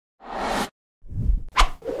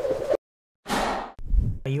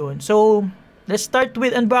Ayun. So, let's start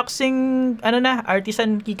with unboxing,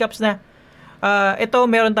 artisan keycaps na. Ito,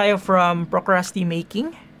 meron tayo from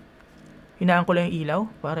Procrasti.Making. Hinaan ko lang yung ilaw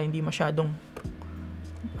para hindi masyadong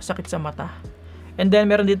masakit sa mata. And then,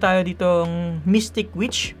 meron din tayo ditong Mystic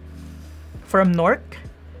Witch from Nork.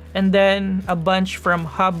 And then, a bunch from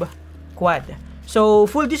Hub Quad. So,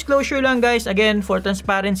 full disclosure lang guys, again, for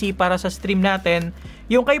transparency para sa stream natin,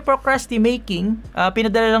 yung kay Procrasti.Making,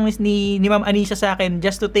 pinadala lang ni Ma'am Anisa sa akin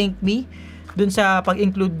just to thank me dun sa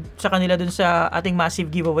pag-include sa kanila dun sa ating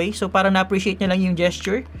massive giveaway. So, parang na-appreciate niya lang yung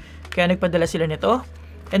gesture, kaya nagpadala sila nito.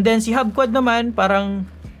 And then, si Hub Quad naman, parang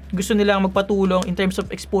gusto nilang magpatulong in terms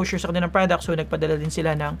of exposure sa kanilang product, so nagpadala din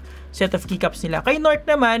sila ng set of keycaps nila. Kay North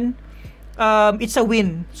naman, it's a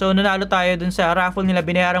win. So, nanalo tayo dun sa raffle nila.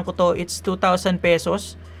 Binayaran ko to. It's 2,000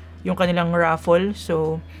 pesos yung kanilang raffle.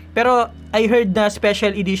 So, pero I heard na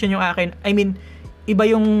special edition yung akin. I mean, iba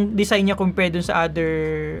yung design niya compared dun sa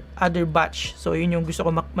other batch. So, yun yung gusto ko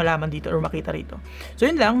malaman dito or makita rito. So,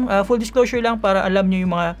 yun lang. Full disclosure lang para alam nyo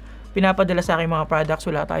yung mga pinapadala sa akin mga products.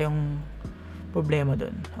 Wala tayong problema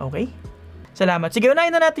dun. Okay? Salamat. Sige, unahin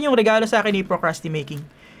na natin yung regalo sa akin ni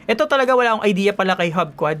Procrasti.Making. Ito talaga wala akong idea pala kay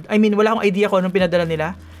Hub Quad. I mean, wala akong idea kung anong pinadala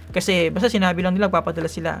nila. Kasi basta sinabi lang nila, papadala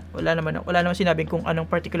sila. Wala naman sinabing kung anong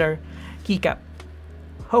particular keycap.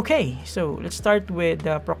 Okay, so let's start with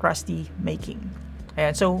Procrasti.Making.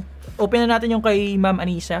 Ayan, so open na natin yung kay Ma'am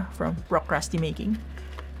Anisa from Procrasti.Making.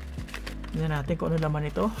 Tingnan natin kung ano naman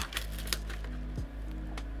ito.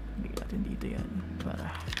 Bigyan natin dito yan. Para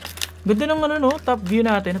ganda ng top view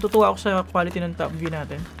natin. Natutuwa ako sa quality ng top view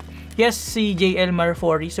natin. Yes, si JL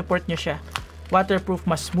Marfori, support nyo siya. Waterproof,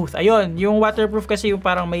 mas smooth. Ayun, yung waterproof kasi yung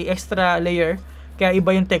parang may extra layer, kaya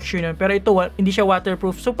iba yung texture nun. Pero ito, hindi siya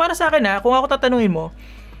waterproof. So, para sa akin kung ako tatanungin mo,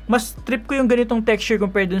 mas trip ko yung ganitong texture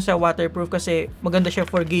compared dun sa waterproof kasi maganda siya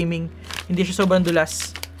for gaming. Hindi siya sobrang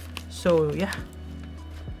dulas. So, yeah.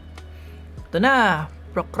 Ito na,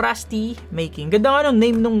 Procrasti.Making. Ganda nga nung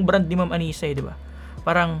name nung brand ni Ma'am Anisa, di ba?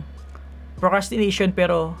 Parang procrastination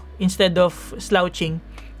pero instead of slouching,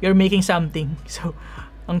 you're making something. So,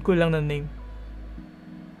 ang cool lang ng name.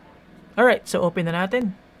 Alright, so open na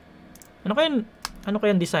natin. Ano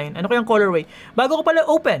kayang design? Ano kayang colorway? Bago ko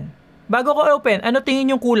open, ano tingin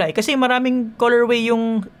yung kulay? Kasi maraming colorway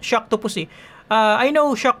yung Shocktopus eh. I know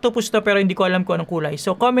Shocktopus to pero hindi ko alam kung anong kulay.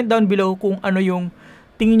 So, comment down below kung ano yung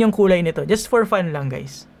tingin yung kulay nito. Just for fun lang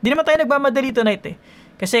guys. Hindi naman tayo nagmamadali tonight eh.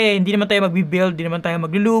 Kasi hindi naman tayo magbi-build, hindi naman tayo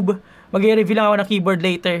maglulube. Mag-review lang ako ng keyboard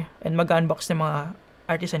later and mag-unbox ng mga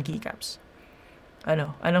artisan keycaps.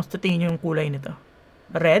 Anong tingin yung kulay nito?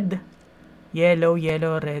 Red, yellow,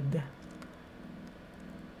 red.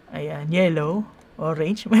 Ayan, yellow,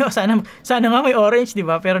 orange. Sana nga may orange, di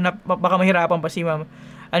ba? Pero baka mahirapan pa si Ma'am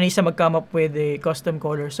Anisa mag-come up with a custom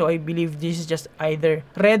color. So I believe this is just either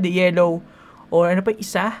red, yellow, or ano pa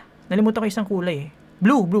isa? Nalimutan ko isang kulay eh.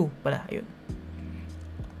 Blue pala, ayun.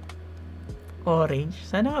 Orange.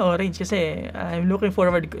 Sana nga orange kasi I'm looking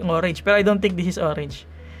forward to orange. Pero I don't think this is orange.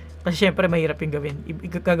 Kasi syempre mahirap yung gawin.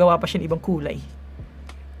 Gagawa pa siya ng ibang kulay.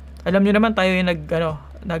 Alam nyo naman tayo yung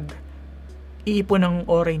iipon ng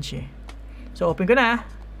orange eh. So open ko na.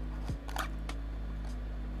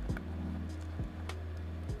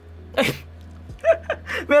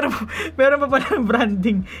 meron pa pala ng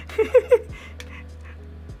branding.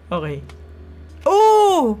 Okay.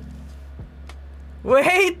 Oh!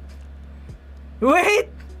 Wait!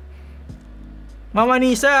 Mama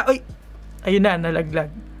Nisa! Ay! Ayun na, nalaglag.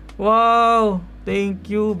 Wow! Thank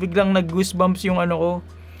you. Biglang nag-goosebumps yung ko.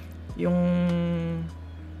 Yung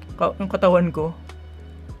katawan ko.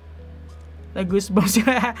 Nag-goosebumps.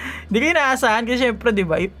 Hindi kayo naasahan kasi syempre, di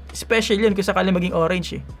ba? Special yun kung sakali maging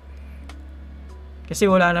orange eh. Kasi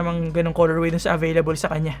wala namang ganong colorway dun sa available sa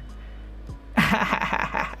kanya.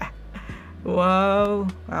 Wow!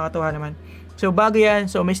 Nakakatawa naman. So, bago yan.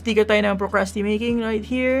 So, may sticker tayo ng Procrasti.Making right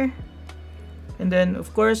here. And then,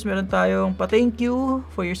 of course, meron tayong pa-thank you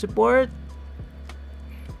for your support.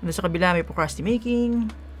 And sa kabila, may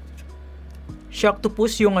Procrasti.Making.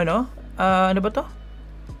 Shocktopus yung ano ba to?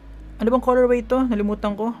 Ano bang colorway to?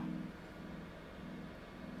 Nalimutan ko.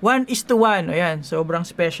 1:1. Ayan, sobrang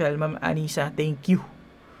special, Ma'am Anisa. Thank you.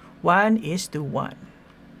 1:1.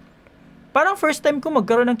 Parang first time ko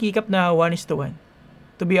magkaroon ng keycap na 1:1.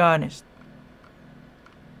 To be honest.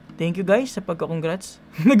 Thank you guys sa pagka-congrats.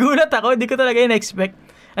 Nagulat ako, hindi ko talaga in-expect.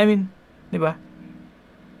 I mean, di ba?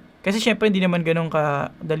 Kasi syempre hindi naman ganun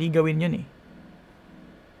kadali gawin yun eh.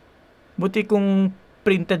 Buti kung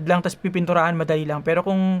printed lang tas pipinturahan madali lang. Pero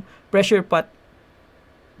kung pressure pot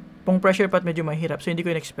medyo mahirap. So hindi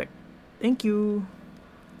ko in-expect. Thank you.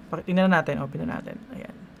 Tingnan natin, open na natin.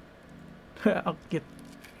 Ayan. Cute.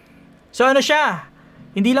 So ano siya?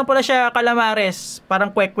 Hindi lang pala siya calamares,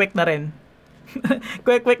 parang kwek-kwek na rin.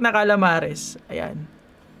 Kwek-kwek na calamares. Ayan.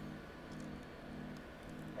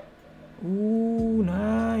 Ooh,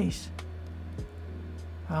 nice.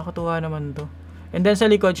 Nakakatuwa naman to. And then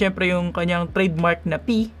sa likod, syempre yung kanyang trademark na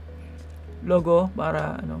P logo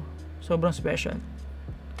para ano, sobrang special.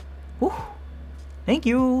 Thank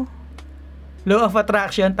you. Law of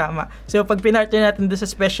attraction, tama. So pag pinartner natin doon sa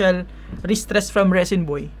special Restress from Resin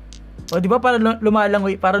Boy. O di ba para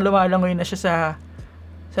lumalangoy na siya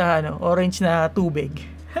sa ano, orange na tubig.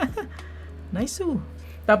 Nice.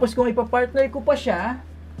 Tapos kung ipa-partner ko pa siya,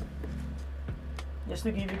 just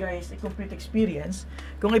to give you guys a complete experience,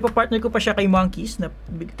 kung ipa-partner ko pa siya kay Monkeys na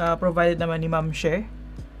provided naman ni Ma'am Share.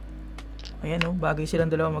 Ayan bagay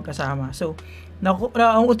silang dalawa magkasama. So,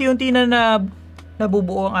 ang unti-unti na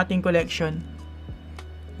nabubuo ang ating collection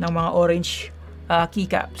ng mga orange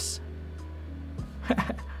keycaps.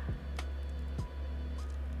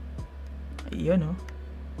 Ayun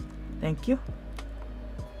Thank you.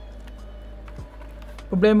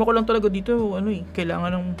 Problema ko lang talaga dito,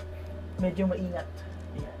 kailangan ng medyo maingat.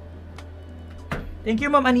 Ayan. Thank you,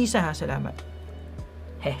 Ma'am Anisa, ha. Salamat.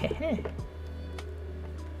 Hehehe.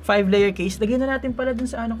 5-layer case. Lagyan na natin pala dun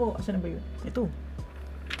sa ano ko. Asan na ba yun? Ito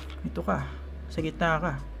ka. Sa gitna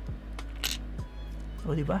ka.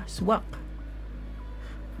 O, diba? Swak.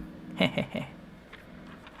 Hehehe.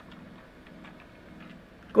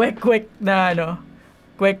 Kwek-kwek na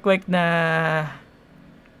Kwek-kwek na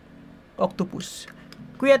octopus.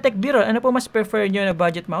 Kuya Tech Biro, ano po mas prefer nyo na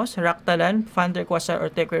budget mouse? Raktalan, Thunder Quasar,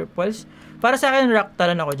 or Techwear Pulse? Para sa akin,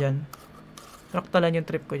 Raktalan ako dyan. Raktalan yung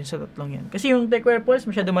trip ko dyan sa tatlong yan. Kasi yung Techwear Pulse,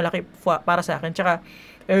 masyado malaki para sa akin. Tsaka,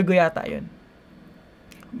 Ergo yata yun.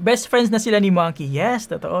 Best friends na sila ni Monkey. Yes,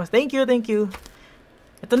 totoo. Thank you.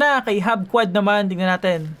 Ito na, kay Hub Quad naman. Tingnan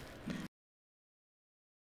natin.